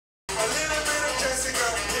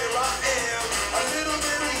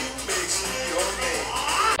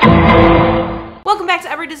Welcome back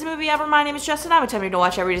to Every Disney Movie Ever. My name is Jess and I'm attempting to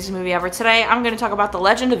watch every Disney movie ever. Today, I'm going to talk about The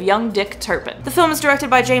Legend of Young Dick Turpin. The film is directed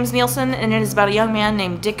by James Nielsen and it is about a young man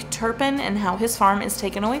named Dick Turpin and how his farm is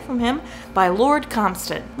taken away from him by Lord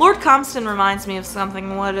Comston. Lord Comston reminds me of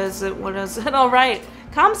something. What is it? All right.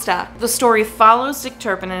 Comstock. The story follows Dick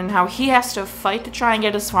Turpin and how he has to fight to try and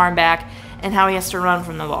get his farm back and how he has to run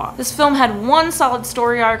from the law. This film had one solid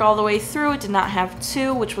story arc all the way through. It did not have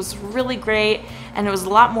two, which was really great, and it was a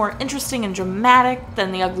lot more interesting and dramatic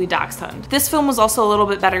than The Ugly Dachshund. This film was also a little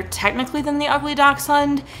bit better technically than The Ugly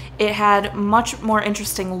Dachshund. It had much more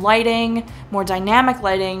interesting lighting, more dynamic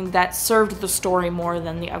lighting that served the story more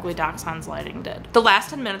than The Ugly Dachshund's lighting did. The last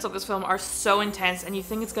 10 minutes of this film are so intense, and you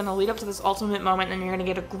think it's gonna lead up to this ultimate moment, and you're gonna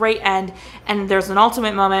get a great end, and there's an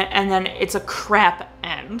ultimate moment, and then it's a crap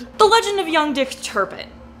end. The Legend of Young Dick Turpin.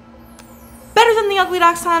 Better than The Ugly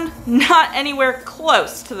Dachshund? Not anywhere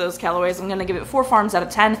close to those calories. I'm gonna give it 4 farms out of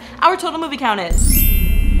 10. Our total movie count is...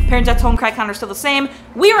 Parent Death Home Cry Count are still the same.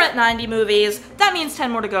 We are at 90 movies. That means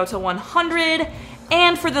 10 more to go to 100.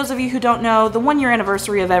 And for those of you who don't know, the 1-year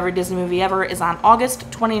anniversary of Every Disney Movie Ever is on August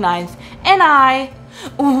 29th, and I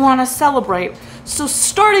want to celebrate. So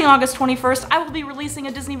starting August 21st, I will be releasing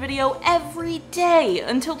a Disney video every day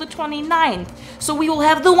until the 29th. So we will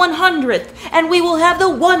have the 100th, and we will have the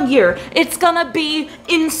 1 year. It's gonna be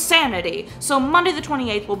insanity. So Monday the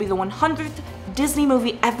 28th will be the 100th Disney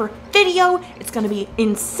Movie Ever video. It's gonna be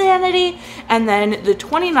insanity. And then the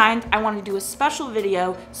 29th, I want to do a special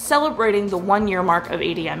video celebrating the 1-year mark of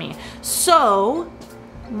ADME. So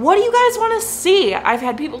what do you guys want to see? I've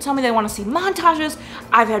had people tell me they want to see montages.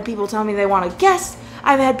 I've had people tell me they want to guess.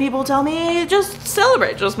 I've had people tell me just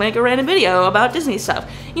celebrate, just make a random video about Disney stuff.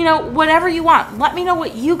 You know, whatever you want. Let me know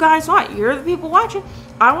what you guys want. You're the people watching.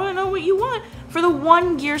 I want to know what you want for the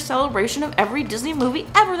 1-year celebration of every Disney movie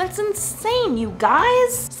ever. That's insane, you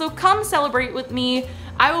guys. So come celebrate with me.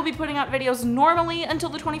 I will be putting out videos normally until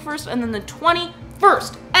the 21st and then the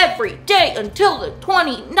 21st every day until the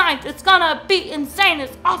 29th. It's gonna be insane.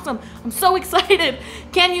 It's awesome. I'm so excited.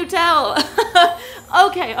 Can you tell?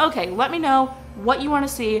 Okay. Let me know what you want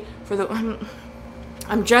to see for the...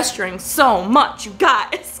 I'm gesturing so much, you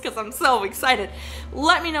guys, because I'm so excited.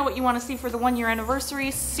 Let me know what you want to see for the 1-year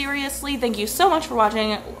anniversary. Seriously, thank you so much for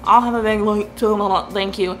watching. I'll have a big link to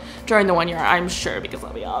thank you during the 1 year, I'm sure, because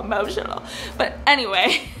I'll be all emotional. But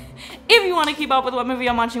anyway, if you want to keep up with what movie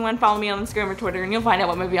I'm watching when, follow me on Instagram or Twitter, and you'll find out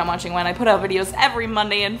what movie I'm watching when. I put out videos every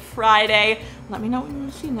Monday and Friday. Let me know what you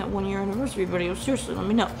want to see in that 1-year anniversary video. Seriously, let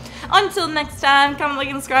me know. Until next time, comment, like,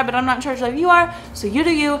 and subscribe, but I'm not in charge like you are, so you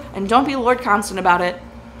do you, and don't be Lord Constant about it,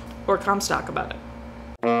 or Comstock about it.